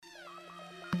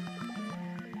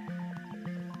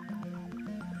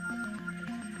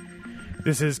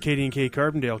This is KD&K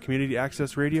Carbondale, Community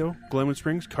Access Radio, Glenwood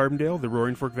Springs, Carbondale, the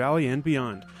Roaring Fork Valley, and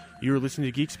beyond. You are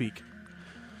listening to Geek Speak.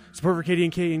 Support for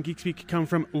KD&K and Geek Speak come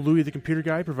from Louie the Computer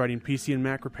Guy, providing PC and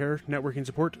Mac repair, networking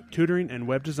support, tutoring, and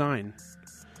web design.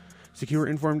 Secure,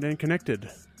 informed, and connected.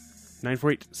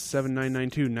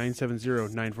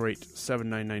 948-7992,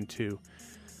 970-948-7992.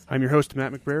 I'm your host,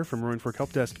 Matt McBrayer from Roaring Fork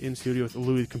Help Desk, in studio with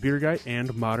Louie the Computer Guy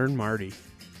and Modern Marty.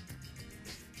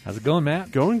 How's it going,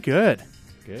 Matt? Going good.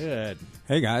 Good.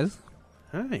 Hey, guys.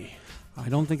 Hi. I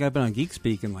don't think I've been on Geek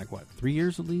Speak in 3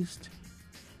 years at least?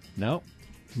 No.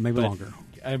 Maybe longer.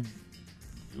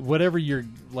 Whatever your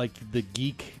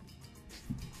geek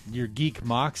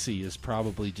moxie is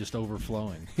probably just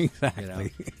overflowing.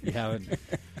 Exactly. You haven't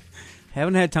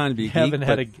had time to be a geek. Haven't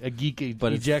had a geek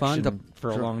but ejection it's fun for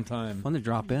a long time. Fun to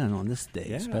drop in on this day,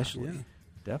 Yeah, especially. yeah,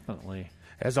 definitely.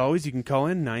 As always, you can call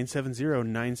in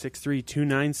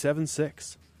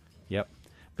 970-963-2976. Yep.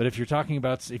 But if you're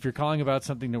calling about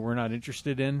something that we're not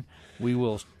interested in, we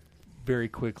will very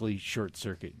quickly short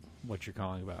circuit what you're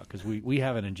calling about because we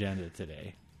have an agenda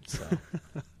today. So,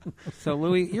 So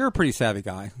Louie, you're a pretty savvy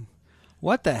guy.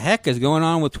 What the heck is going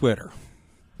on with Twitter?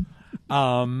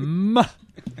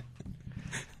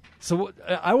 So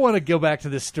I want to go back to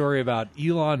this story about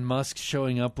Elon Musk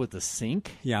showing up with a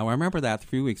sink. Yeah, well, I remember that a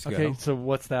few weeks ago. Okay, so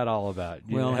what's that all about?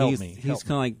 Well, Help he's me. kind of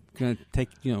like going to take,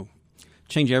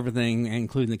 change everything,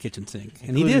 including the kitchen sink.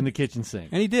 And he Including did. the kitchen sink.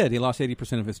 And he did. He lost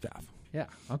 80% of his staff. Yeah,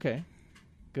 okay.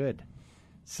 Good.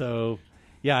 So,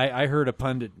 yeah, I heard a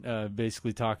pundit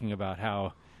basically talking about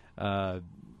how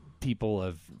people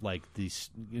of these,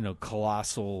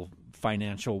 colossal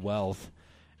financial wealth,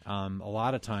 a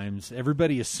lot of times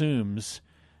everybody assumes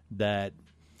that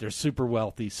they're super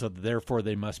wealthy, so therefore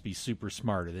they must be super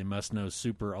smart, or they must know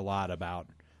a lot about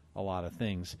a lot of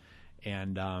things.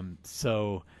 And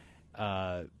so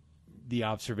the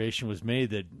observation was made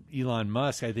that Elon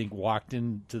Musk, I think, walked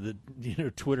into the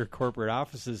Twitter corporate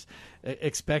offices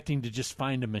expecting to just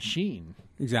find a machine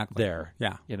Exactly. there.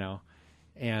 Yeah.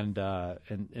 And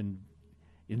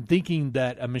in thinking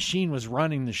that a machine was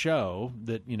running the show,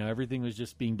 that everything was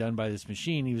just being done by this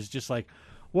machine, he was just like,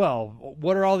 well,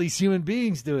 what are all these human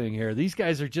beings doing here? These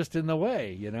guys are just in the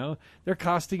way, They're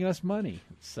costing us money.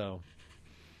 So,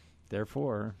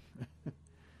 therefore...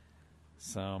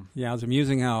 So yeah, it was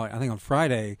amusing how I think on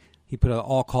Friday he put an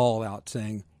all call out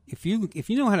saying, if you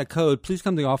know how to code, please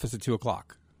come to the office at 2:00.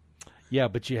 Yeah,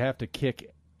 but you have to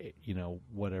kick,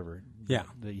 whatever. Yeah,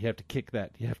 you have to kick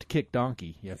that. You have to kick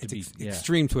donkey. You have to be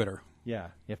extreme Twitter. Yeah,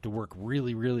 you have to work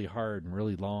really, really hard and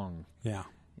really long. Yeah,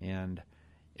 and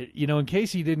in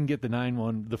case you didn't get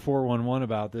the 411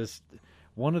 about this,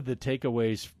 one of the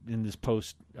takeaways in this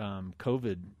post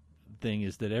COVID thing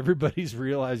is that everybody's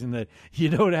realizing that you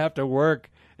don't have to work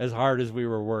as hard as we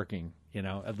were working.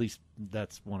 At least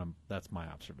that's my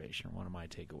observation, one of my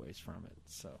takeaways from it.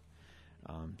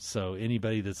 So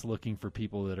anybody that's looking for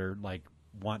people that are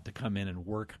want to come in and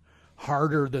work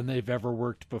harder than they've ever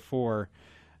worked before,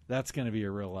 that's going to be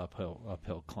a real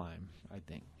uphill climb, I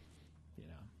think.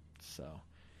 So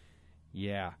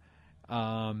yeah.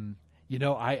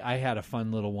 I had a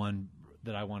fun little one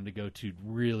that I wanted to go to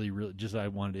really, I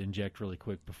wanted to inject really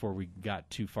quick before we got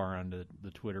too far onto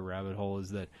the Twitter rabbit hole, is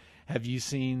that have you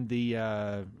seen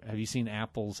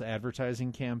Apple's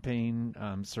advertising campaign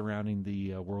surrounding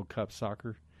the World Cup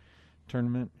soccer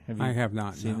tournament? I have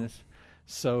not seen this.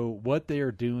 So what they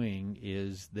are doing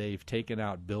is they've taken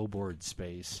out billboard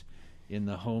space in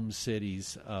the home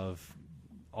cities of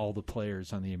all the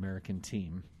players on the American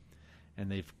team,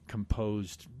 and they've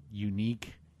composed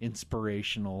unique,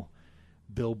 inspirational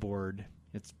billboard.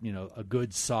 It's a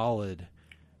good solid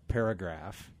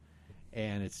paragraph,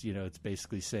 and it's it's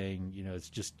basically saying it's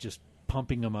just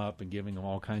pumping them up and giving them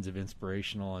all kinds of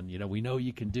inspirational, and we know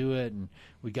you can do it, and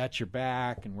we got your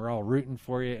back, and we're all rooting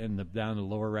for you. And down the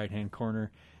lower right hand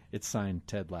corner, it's signed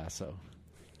Ted Lasso.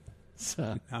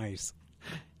 So nice.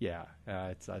 Yeah,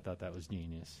 I thought that was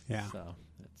genius. Yeah. So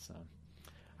it's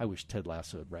I wish Ted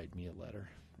Lasso would write me a letter.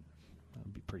 That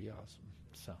would be pretty awesome.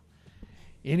 So.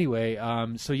 Anyway,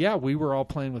 we were all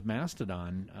playing with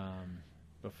Mastodon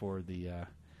before the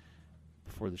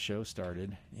show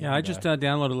started. Yeah, and I just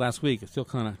downloaded last week. I'm still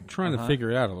kind of trying to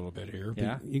figure it out a little bit here.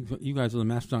 Yeah, you guys are the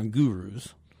Mastodon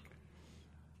gurus.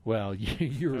 Well,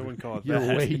 you're I wouldn't call it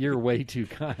that. You're way too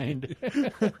kind.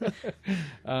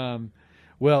 I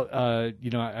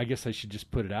guess I should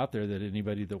just put it out there that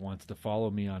anybody that wants to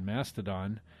follow me on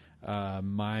Mastodon.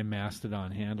 My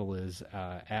Mastodon handle is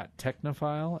at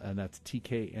Technophile, and that's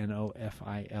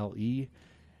TKNOFILE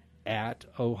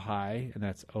 @ohai, and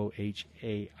that's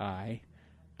OHAI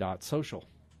 .social.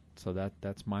 So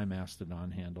that's my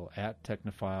Mastodon handle, at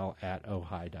technophile at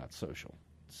ohio.social.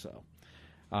 So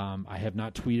I have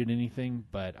not tweeted anything,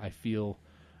 but I feel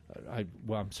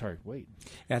I'm sorry. Wait.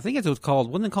 Yeah, I think it was called.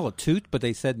 Wasn't it called a toot? But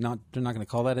they said they're not going to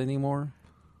call that anymore.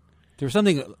 There was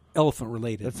something elephant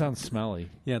related. That sounds smelly.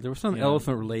 Yeah, there was some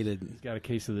elephant related He's got a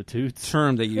case of the toots.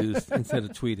 term they used instead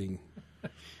of tweeting.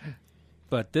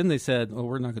 But then they said, "Oh,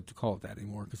 we're not going to call it that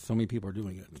anymore because so many people are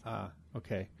doing it."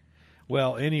 Okay.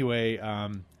 Well, anyway,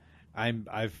 I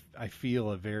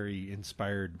feel a very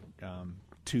inspired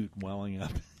toot welling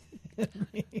up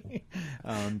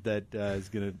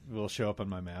that will show up on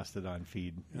my Mastodon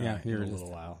feed. Here in it a is.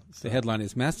 little while. The headline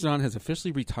is Mastodon has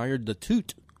officially retired the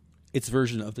toot, its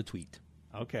version of the tweet.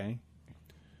 Okay.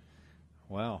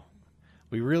 Well,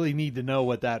 we really need to know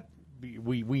what that.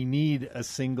 We need a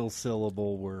single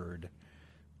syllable word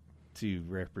to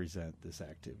represent this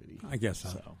activity. I guess so.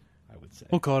 So I would say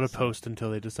We'll call it a post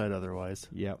until they decide otherwise.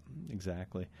 Yep,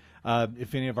 exactly.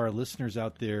 If any of our listeners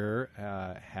out there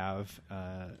have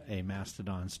a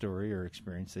Mastodon story or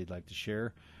experience they'd like to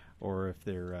share, or if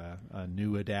they're a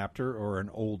new adapter or an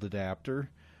old adapter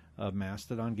of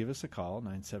Mastodon, give us a call,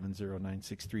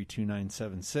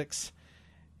 970-963-2976,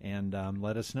 and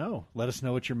let us know. Let us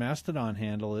know what your Mastodon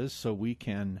handle is so we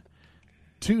can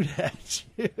toot at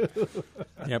you.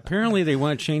 Yeah, apparently they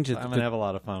want to change it. I'm going to have a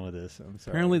lot of fun with this. I'm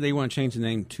sorry. Apparently they want to change the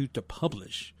name Toot to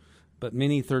Publish, but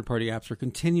many third-party apps are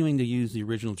continuing to use the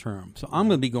original term. So I'm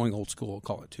going to be going old school and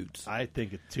call it Toots. I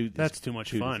think a toot. That's too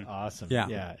much toot fun. Is awesome.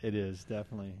 Yeah. It is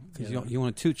definitely. Because you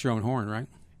want to toot your own horn, right?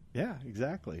 Yeah,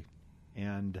 exactly.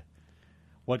 And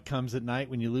what comes at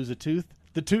night when you lose a tooth?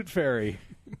 The Toot Fairy.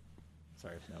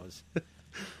 Sorry,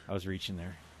 I was reaching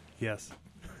there. Yes.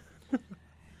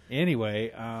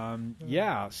 Anyway,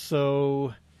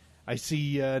 so I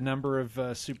see a number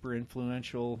of super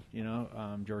influential,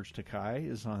 George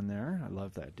Takei is on there. I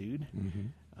love that dude. Mm-hmm.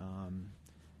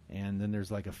 And then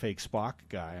there's like a fake Spock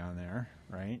guy on there,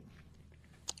 right?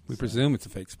 We presume it's a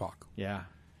fake Spock. Yeah.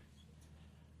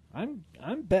 I'm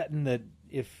betting that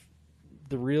if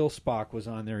the real Spock was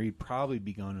on there, he'd probably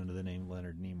be going under the name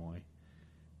Leonard Nimoy.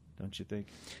 Don't you think?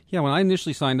 Yeah, when I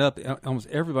initially signed up, almost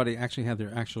everybody actually had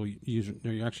their actual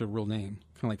real name,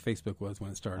 kind of like Facebook was when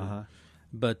it started. Uh-huh.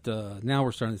 But now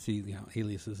we're starting to see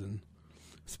aliases and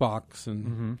Spocks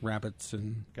and rabbits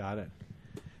and. Got it.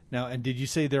 Now, and did you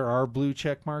say there are blue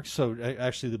check marks? So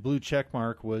actually, the blue check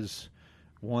mark was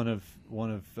one of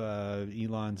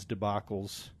Elon's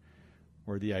debacles,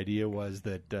 where the idea was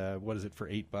that what is it for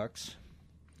 $8?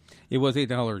 It was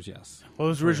 $8, yes. Well, it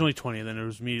was originally 20, and then it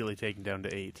was immediately taken down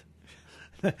to 8.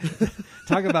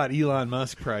 Talk about Elon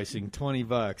Musk pricing, $20.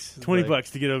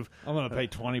 $20 to get I'm going to pay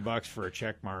 $20 for a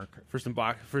check mark for some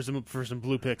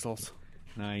blue pixels.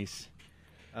 Nice.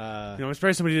 I'm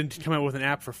surprised somebody didn't come out with an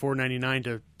app for $4.99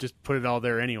 to just put it all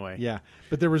there anyway. Yeah,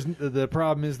 but the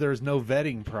problem is there's no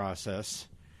vetting process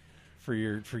for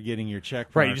getting your check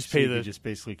mark. Right, you just pay you just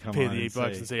basically come pay on the and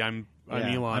 $8 and say I'm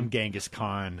Elon. I'm Genghis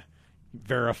Khan,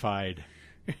 verified.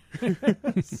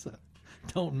 So,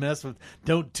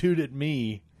 don't toot at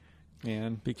me,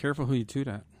 man. Be careful who you toot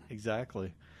at.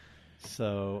 Exactly.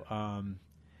 So,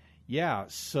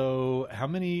 So, how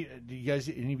many do you guys?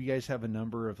 Any of you guys have a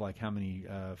number of like how many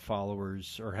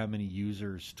followers or how many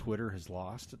users Twitter has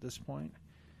lost at this point?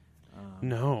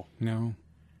 No.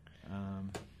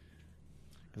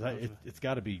 Because it's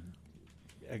got to be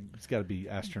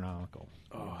astronomical.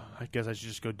 Oh, I guess I should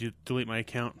just go delete my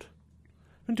account.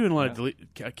 I've been doing a lot of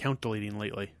account deleting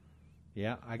lately.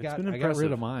 Yeah, I got impressive.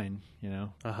 rid of mine.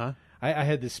 Uh-huh. I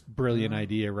had this brilliant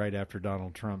idea right after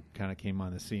Donald Trump kind of came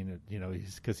on the scene.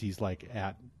 Because he's like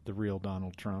at the real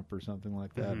Donald Trump or something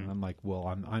like that, and I'm like, well,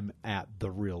 I'm at the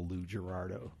real Lou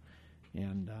Gerardo,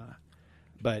 and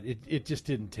but it just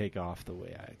didn't take off the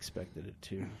way I expected it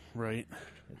to. Right.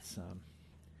 It's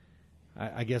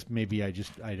I guess maybe I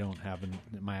don't have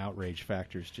my outrage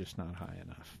factor is just not high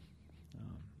enough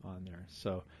on there.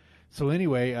 So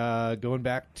anyway, going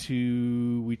back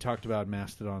to, we talked about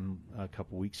Mastodon a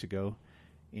couple weeks ago,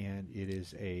 and it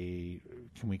is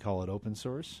can we call it open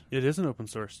source? It is an open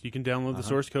source. You can download the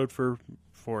source code for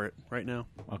it right now.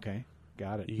 Okay,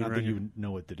 got it. You Not that you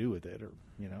know what to do with it, or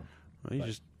Well, you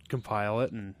just compile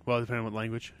it, and depending on what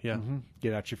language, yeah.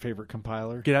 Get out your favorite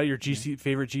compiler. Get out your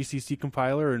favorite GCC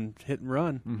compiler and hit and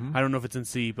run. I don't know if it's in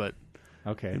C, but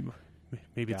okay,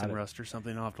 maybe it's in Rust or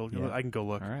something. I'll have to look. Yeah. I can go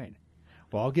look. All right.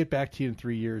 Well, I'll get back to you in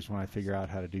 3 years when I figure out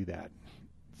how to do that.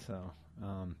 So,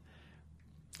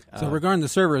 so regarding the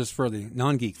servers for the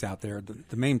non-geeks out there,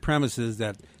 the main premise is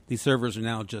that these servers are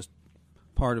now just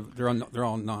part of they're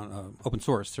all open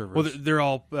source servers. Well, they're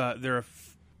all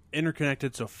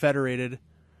interconnected, so federated.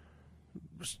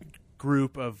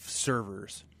 group of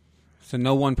servers. So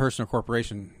no one person or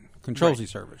corporation controls Right.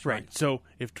 these servers, Right. So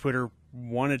if Twitter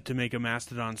wanted to make a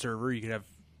Mastodon server, you could have,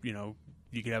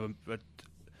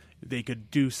 they could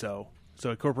do so.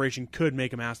 So a corporation could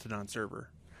make a Mastodon server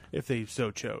if they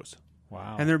so chose.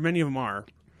 Wow. And there many of them are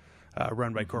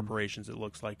run by corporations. It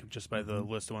looks like just by the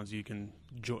list of ones you can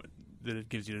join that it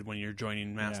gives you when you're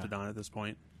joining Mastodon at this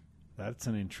point. That's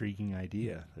an intriguing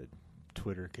idea that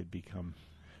Twitter could become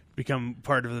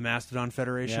Part of the Mastodon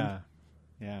Federation. Yeah,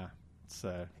 yeah. It's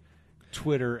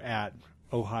Twitter at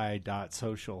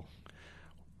ohio.social.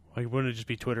 Like, wouldn't it just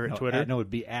be Twitter at Twitter? No,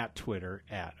 it'd be at Twitter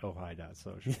at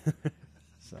ohio.social.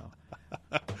 So,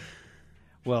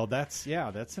 well, that's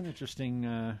an interesting.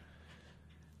 I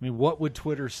mean, what would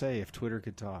Twitter say if Twitter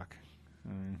could talk?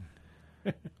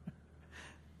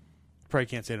 Probably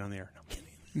can't say it on the air.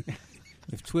 No.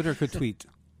 If Twitter could tweet.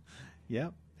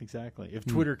 Yep, exactly. If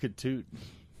Twitter could toot.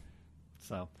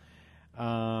 So,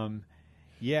 so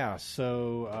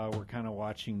we're kind of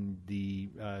watching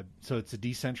so it's a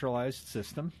decentralized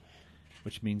system,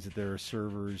 which means that there are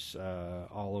servers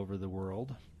all over the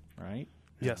world, right?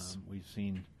 Yes. We've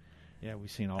seen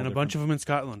all. And a bunch of them in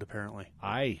Scotland, apparently.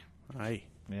 Aye.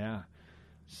 Yeah.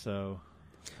 So.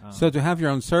 So to have your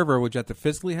own server, would you have to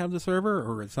physically have the server,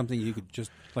 or it's something you could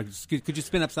just could you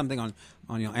spin up something on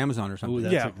Amazon or something? Ooh,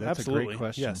 that's a absolutely. great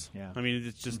question. Yes. Yeah. I mean,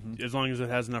 it's just as long as it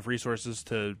has enough resources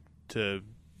to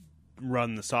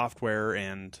run the software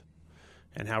and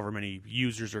however many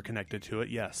users are connected to it.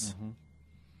 Yes.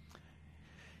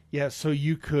 Yeah, so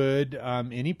you could,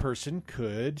 any person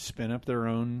could spin up their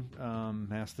own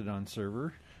Mastodon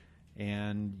server,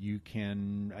 and you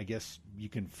can, I guess,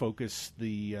 focus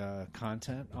the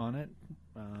content on it.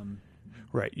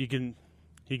 Right. You can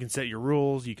set your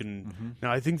rules. You can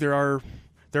now. I think there are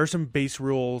some base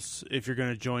rules if you're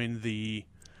going to join the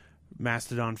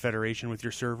Mastodon Federation with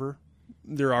your server.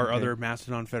 There are other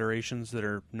Mastodon federations that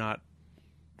are not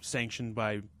sanctioned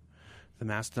by the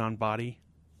Mastodon body.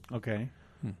 Okay.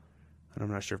 And I'm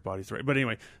not sure if body's right, but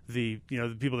anyway, the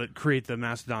people that create the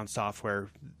Mastodon software.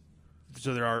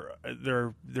 So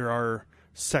there are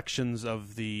sections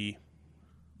of the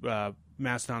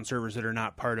Mastodon servers that are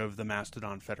not part of the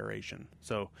Mastodon Federation.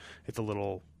 So it's a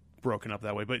little broken up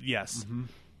that way. But yes,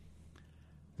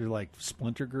 They're like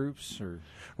splinter groups, or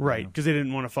right, because they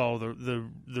didn't want to follow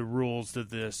the rules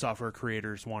that the software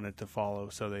creators wanted to follow,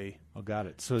 so they got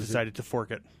it. So decided to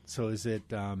fork it. So is it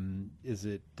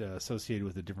associated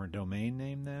with a different domain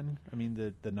name then? I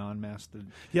mean the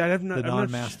non-Mastodon. Yeah,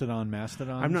 non-Mastodon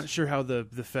Mastodon. I'm not sure how the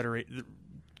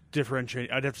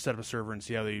differentiate. I'd have to set up a server and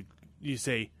see how do you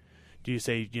say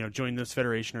join this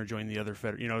federation or join the other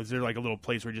is there like a little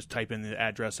place where you just type in the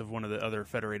address of one of the other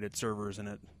federated servers and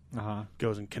it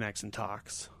goes and connects and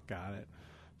talks. Got it.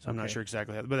 So I'm not sure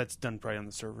exactly how, but that's done probably on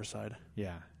the server side.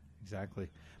 Yeah, exactly.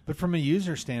 But from a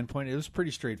user standpoint, it was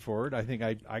pretty straightforward. I think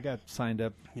I got signed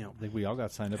up. I think we all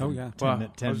got signed up. Oh, in yeah.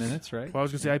 10 minutes, right? Well, I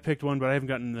was going to say I picked one, but I haven't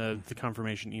gotten the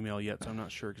confirmation email yet, so I'm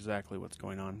not sure exactly what's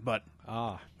going on. But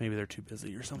maybe they're too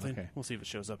busy or something. Okay. We'll see if it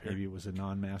shows up here. Maybe it was a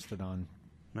non-Mastodon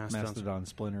Mastodon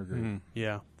splinter group.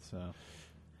 Yeah. So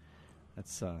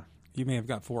that's You may have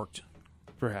got forked.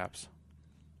 Perhaps.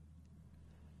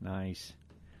 Nice.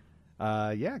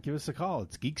 Give us a call.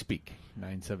 It's Geek Speak,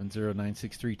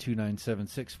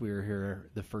 970-963-2976. We are here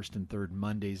the first and third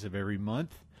Mondays of every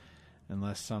month,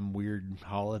 unless some weird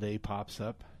holiday pops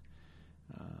up.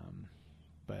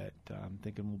 But I'm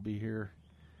thinking we'll be here.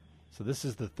 So this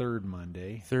is the third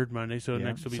Monday. So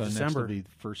next will be December. Next will be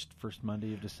first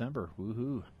Monday of December.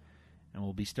 Woohoo! And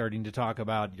we'll be starting to talk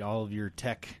about all of your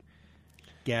tech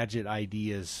gadget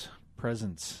ideas,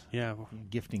 presents,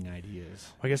 gifting ideas.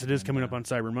 I guess it is coming up on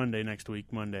Cyber Monday next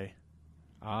week, Monday.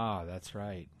 Ah, that's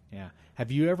right. Yeah.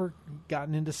 Have you ever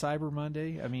gotten into Cyber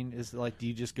Monday? I mean, is like, do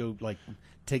you just go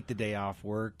take the day off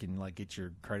work and get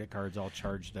your credit cards all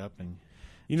charged up and?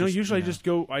 Usually I just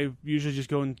go and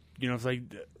it's like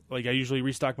I usually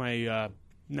restock my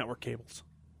network cables.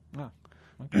 Oh,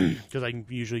 okay. Because I can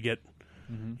usually get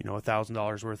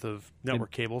 $1,000 worth of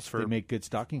network cables for. They make good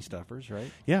stocking stuffers,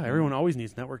 right? Yeah, everyone always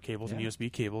needs network cables and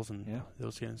USB cables and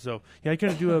those kinds. So I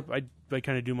kind of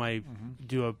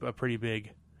do a pretty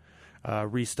big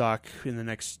restock in the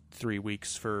next 3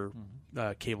 weeks for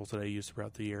cables that I use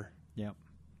throughout the year. Yeah.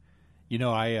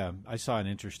 I saw an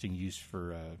interesting use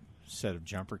for a set of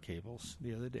jumper cables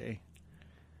the other day.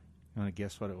 You want to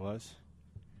guess what it was?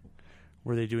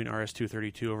 Were they doing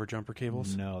RS-232 over jumper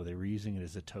cables? No, they were using it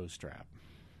as a toe strap.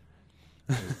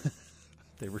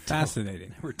 They were Fascinating.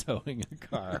 They were towing a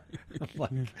car.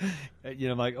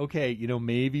 I'm like, okay,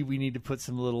 maybe we need to put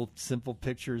some little simple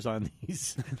pictures on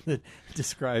these that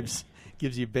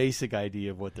gives you a basic idea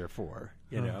of what they're for.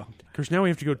 Of course, now we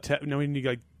have to go. Now we need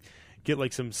to get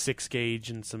like some 6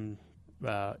 gauge and some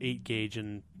 8 gauge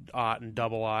and aught and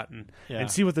double aught and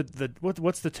see what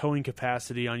what's the towing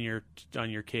capacity on your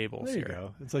cables. There you here.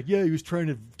 go. It's like, he was trying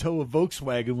to tow a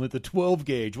Volkswagen with a 12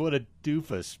 gauge. What a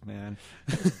doofus, man.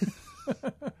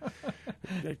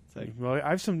 Well,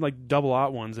 I have some like double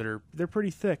aught ones they're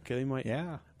pretty thick. They might,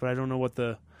 but I don't know what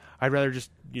I'd rather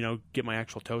just get my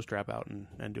actual tow strap out and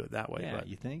do it that way. Yeah, but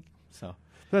you think so?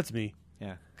 That's me.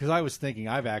 Yeah, because I was thinking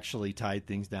I've actually tied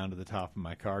things down to the top of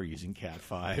my car using Cat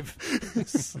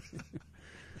 5.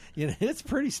 It's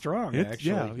pretty strong,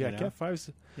 actually. Yeah, Cat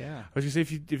 5's. Yeah, I was gonna say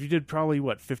if you did probably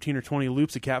 15 or 20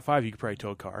 loops of Cat 5, you could probably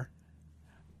tow a car.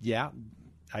 Yeah,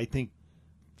 I think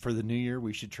for the new year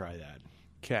we should try that.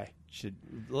 Okay,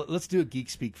 let's do a Geek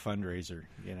Speak fundraiser,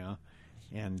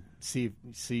 and see.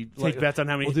 Take bets on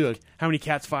how many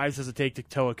Cat 5s does it take to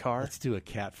tow a car. Let's do a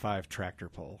Cat 5 tractor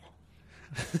pull.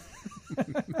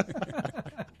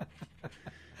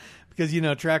 Because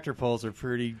tractor pulls are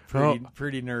pretty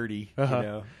nerdy.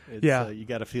 You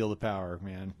got to feel the power,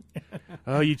 man.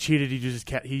 Oh, you cheated!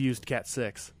 He used Cat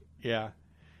 6. Yeah,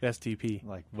 STP.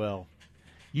 Like, well,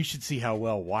 you should see how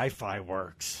well Wi-Fi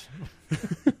works.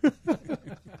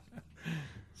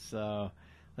 So,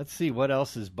 let's see what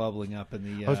else is bubbling up in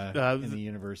the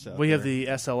universe. We have the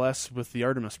SLS with the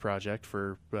Artemis project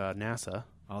for NASA.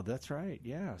 Oh, that's right.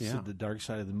 Yeah. So the dark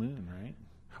side of the moon, right?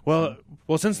 Well,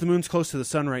 since the moon's close to the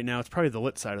sun right now, it's probably the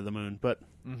lit side of the moon, but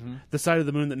the side of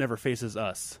the moon that never faces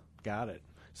us. Got it.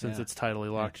 Since it's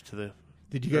tidally locked to the.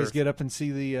 Did you guys get up and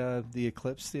see the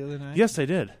eclipse the other night? Yes, I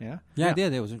did. Yeah. Yeah, I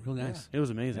did. It was really nice. It was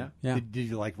amazing. Yeah. Did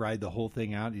you ride the whole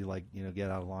thing out? Did you get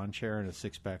out a lawn chair and a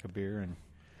 6-pack of beer and?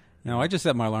 No, I just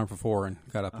set my alarm for 4 and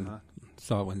got up and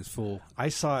saw it when it's full. I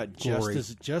saw it glory.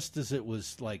 just as it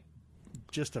was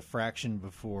just a fraction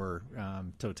before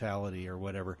totality or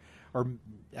whatever. Or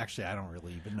actually, I don't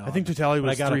really even know. I think totality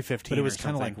was 3:15, but it was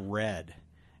kind of like red.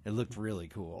 It looked really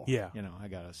cool. Yeah, I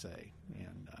gotta say,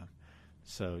 and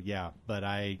so yeah. But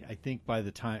I think by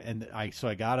the time I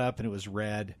got up and it was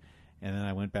red, and then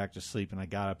I went back to sleep and I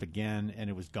got up again and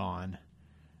it was gone,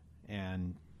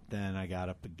 and then I got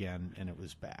up again and it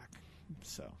was back.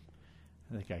 So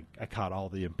I think I caught all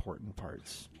the important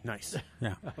parts. Nice.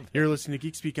 Yeah. You're listening to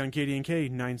Geek Speak on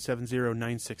KDNK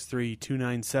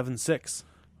 970-963-2976.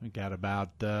 We got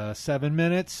about 7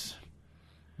 minutes,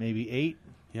 maybe 8.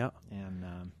 Yeah.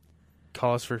 And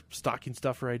call us for stocking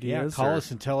stuff or ideas. Yeah, call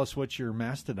us and tell us what your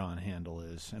Mastodon handle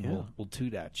is, and we'll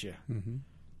toot at you. Mm-hmm.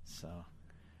 So,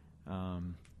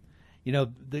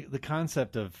 the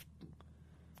concept of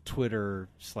Twitter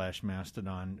 /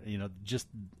 Mastodon, just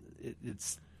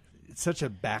it's such a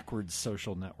backwards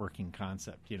social networking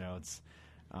concept. It's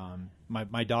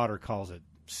my daughter calls it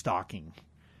stalking.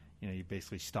 You're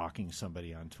basically stalking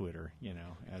somebody on Twitter,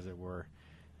 as it were.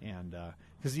 And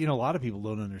because, a lot of people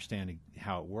don't understand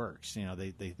how it works.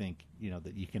 They think,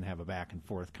 that you can have a back and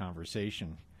forth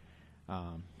conversation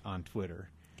on Twitter.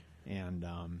 And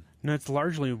no, it's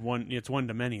largely it's one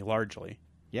to many, largely.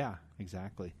 Yeah,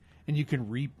 exactly. And you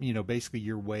can basically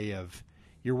your way of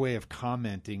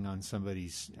commenting on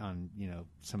somebody's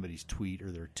tweet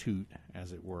or their toot,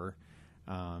 as it were,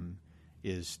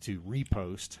 is to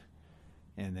repost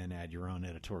and then add your own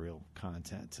editorial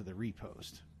content to the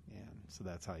repost. And so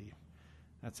that's how you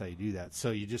do that.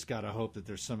 So you just got to hope that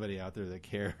there's somebody out there that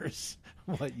cares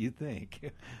what you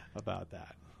think about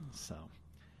that. So,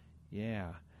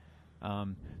 yeah.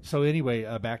 So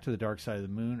anyway, back to the dark side of the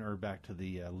moon, or back to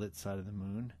the lit side of the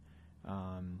moon.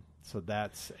 So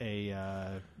that's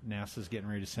NASA's getting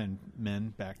ready to send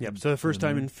men back. Yep. So the first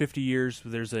time in 50 years,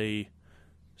 there's a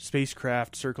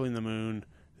spacecraft circling the moon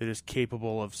that is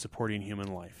capable of supporting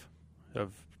human life,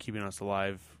 of keeping us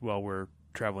alive while we're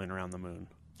traveling around the moon.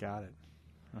 Got it.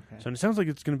 Okay. So it sounds like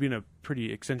it's going to be in a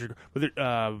pretty eccentric. But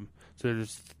so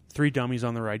there's 3 dummies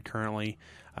on the ride currently,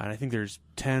 and I think there's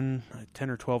 10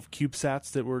 or 12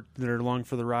 CubeSats that are along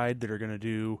for the ride that are going to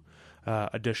do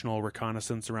additional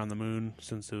reconnaissance around the moon,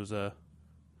 since it was a.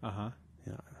 Yeah.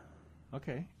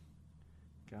 Okay.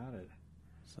 Got it.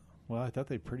 So, well, I thought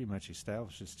they pretty much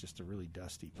established it's just a really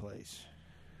dusty place.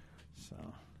 So.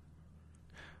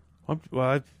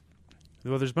 Well,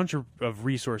 there's a bunch of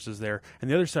resources there, and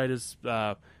the other side is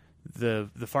the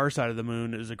far side of the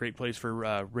moon is a great place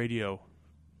for radio.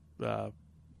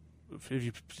 If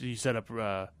you set up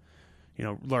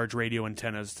large radio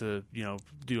antennas to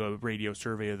do a radio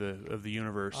survey of the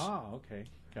universe. Oh, okay,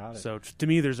 got it. So to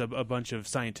me, there's a bunch of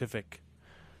scientific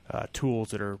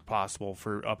tools that are possible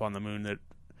for up on the moon. That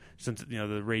since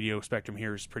the radio spectrum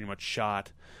here is pretty much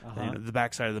shot, the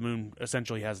backside of the moon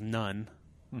essentially has none,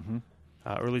 or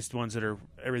at least the ones that are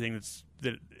everything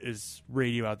that is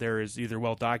radio out there is either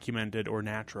well documented or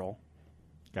natural.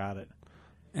 Got it.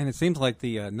 And it seems like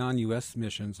the non-U.S.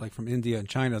 missions, like from India and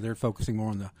China, they're focusing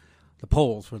more on the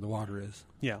poles where the water is.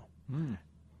 Yeah. And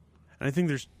I think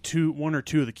there's one or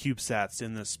two of the CubeSats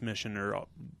in this mission are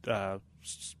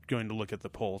going to look at the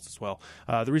poles as well.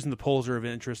 The reason the poles are of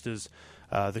interest is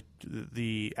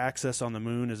the axis on the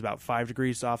moon is about 5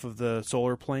 degrees off of the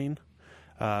solar plane.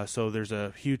 So there's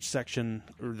a huge section,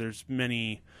 or there's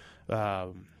many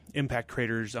impact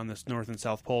craters on the north and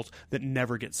south poles that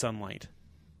never get sunlight.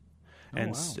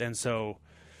 And so,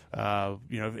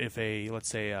 if let's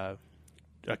say a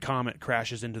comet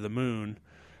crashes into the moon,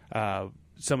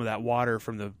 some of that water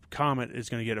from the comet is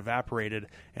going to get evaporated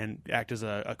and act as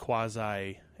a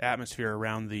quasi atmosphere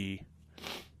around the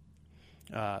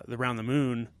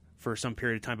moon for some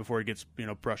period of time before it gets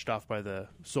brushed off by the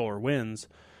solar winds.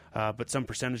 But some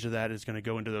percentage of that is going to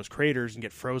go into those craters and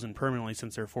get frozen permanently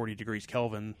since they're 40 degrees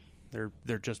Kelvin.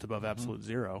 They're just above absolute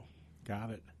zero.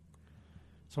 Got it.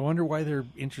 So I wonder why they're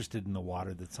interested in the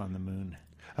water that's on the moon.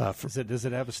 Does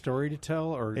it have a story to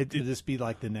tell, or could this be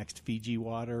like the next Fiji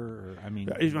water? Or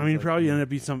probably end up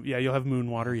be some. Yeah, you'll have moon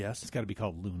water. Yes, it's got to be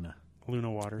called Luna. Luna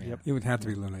water. Yeah. Yep, it would have to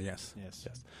be Luna. Yes.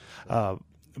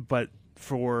 But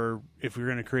if we're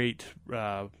going to create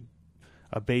a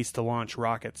base to launch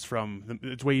rockets from,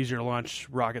 it's way easier to launch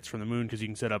rockets from the moon because you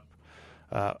can set up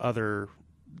other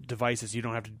devices. You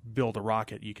don't have to build a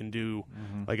rocket. You can do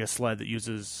like a sled that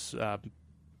uses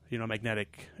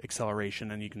magnetic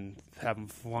acceleration, and you can have them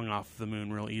flung off the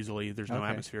moon real easily. There's no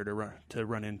atmosphere to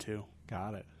run into.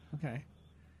 Got it. Okay.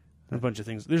 A bunch of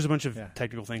things. There's a bunch of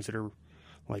technical things that are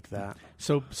like that.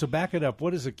 So back it up.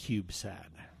 What is a CubeSat?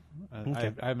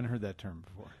 I haven't heard that term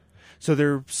before. So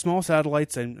they're small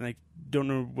satellites, and I don't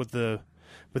know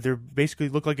but they're basically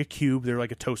look like a cube. They're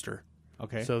like a toaster.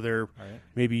 Okay. So they're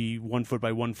maybe 1 foot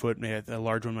by 1 foot. Maybe a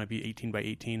large one might be 18 by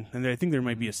 18, and I think there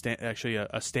might be a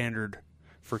standard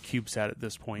for CubeSat at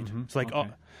this point. It's like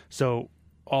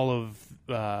all of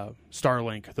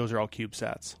Starlink, those are all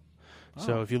CubeSats.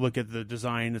 So if you look at the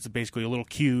design, it's basically a little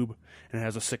cube, and it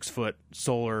has a 6-foot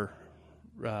solar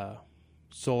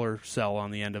cell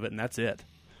on the end of it, and that's it.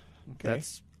 Okay.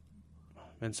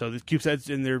 And so the CubeSats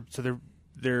in there, so they're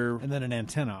and then an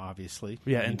antenna, obviously.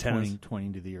 Yeah, antennas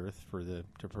pointing to the Earth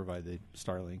to provide the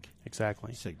Starlink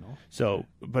signal. So,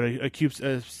 but a cube,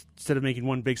 instead of making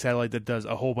one big satellite that does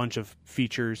a whole bunch of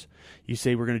features, you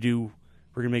say we're going to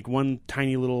make one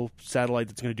tiny little satellite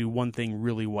that's going to do one thing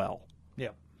really well. Yeah.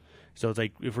 So it's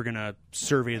like if we're going to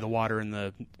survey the water in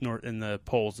the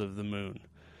poles of the moon,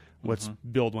 let's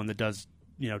build one that does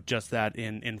just that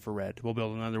in infrared. We'll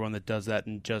build another one that does that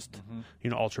in just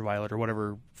ultraviolet or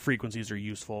whatever frequencies are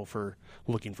useful for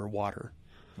looking for water.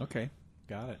 Okay,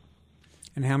 got it.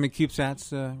 And how many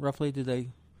CubeSats roughly did they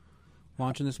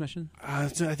launch in this mission? I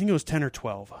think it was 10 or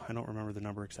 12. I don't remember the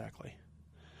number exactly.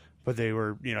 But they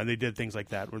were, they did things like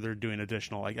that where they're doing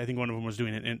additional. Like I think one of them was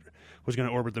doing was going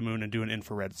to orbit the moon and do an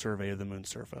infrared survey of the moon's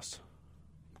surface.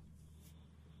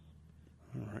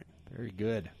 All right. Very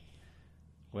good.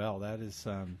 Well, that is.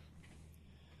 I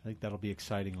think that'll be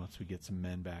exciting once we get some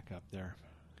men back up there.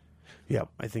 Yeah,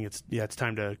 I think it's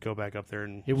time to go back up there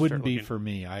and. It wouldn't be for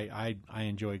me. I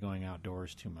enjoy going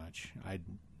outdoors too much.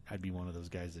 I'd be one of those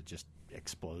guys that just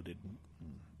exploded.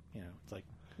 It's like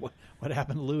what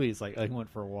happened to Louis? It's like I went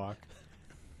for a walk.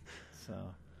 So,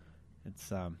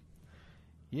 it's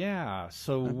yeah.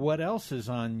 So what else is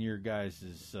on your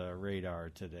guys' radar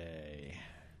today?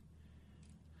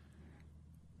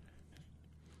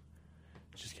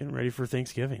 Just getting ready for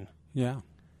Thanksgiving. Yeah.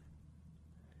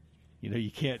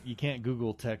 You can't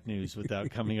Google tech news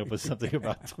without coming up with something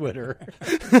about Twitter.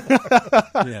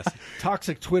 Yes.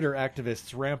 Toxic Twitter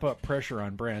activists ramp up pressure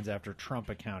on brands after Trump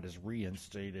account is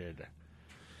reinstated.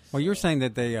 Well, you're saying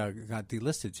that they got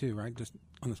delisted too, right? Just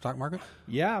on the stock market?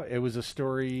 Yeah, it was a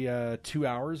story 2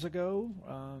 hours ago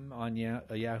on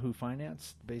Yahoo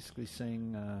Finance, basically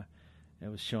saying it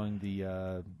was showing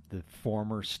the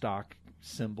former stock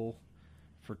symbol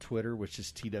for Twitter, which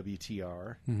is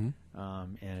TWTR,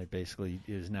 and it basically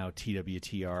is now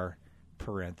TWTR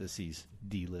parentheses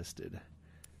delisted.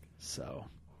 So,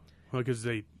 well, because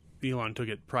Elon took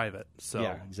it private. So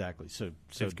yeah, exactly. So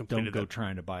don't go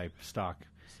trying to buy stock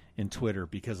in Twitter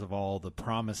because of all the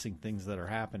promising things that are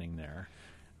happening there.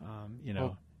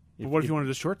 But what if you wanted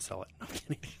to short sell it? I'm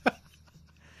kidding.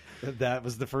 that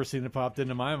was the first thing that popped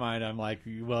into my mind. I'm like,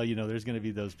 well, there's going to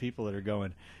be those people that are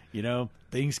going,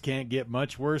 things can't get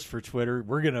much worse for Twitter.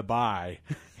 We're going to buy.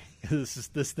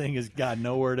 This thing has got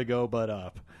nowhere to go but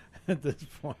up at this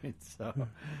point. So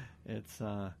it's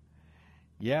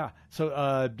yeah.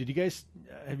 So did you guys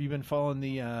have you been following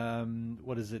the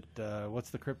what is it?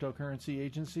 What's the cryptocurrency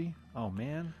agency? Oh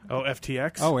man. Oh,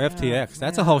 FTX. Oh, FTX.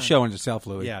 That's a whole show in itself,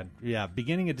 Louis. Yeah.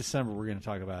 Beginning of December, we're going to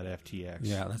talk about FTX.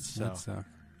 Yeah,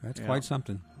 that's quite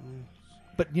something.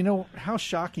 But how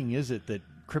shocking is it that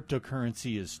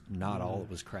cryptocurrency is not all it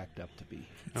was cracked up to be?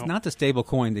 It's not the stable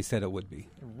coin they said it would be.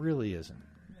 It really isn't.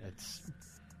 It's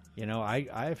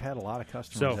I've had a lot of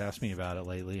customers ask me about it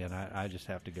lately, and I just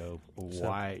have to go,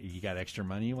 why? You got extra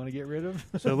money you want to get rid of?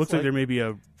 So it looks like there may be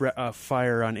a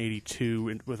fire on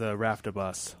 82 with a Rafta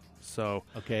bus. So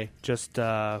okay, just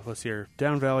let's see here,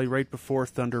 Down Valley right before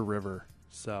Thunder River.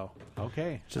 So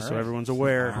okay, just so everyone's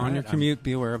aware. On your commute,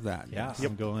 be aware of that. Yeah,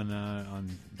 I'm going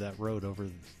on that road over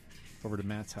to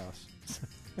Matt's house.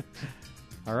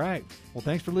 All right. Well,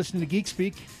 thanks for listening to Geek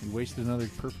Speak. You wasted another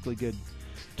perfectly good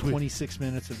 26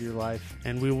 minutes of your life.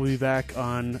 And we will be back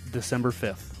on December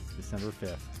 5th. December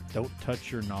 5th. Don't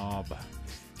touch your knob.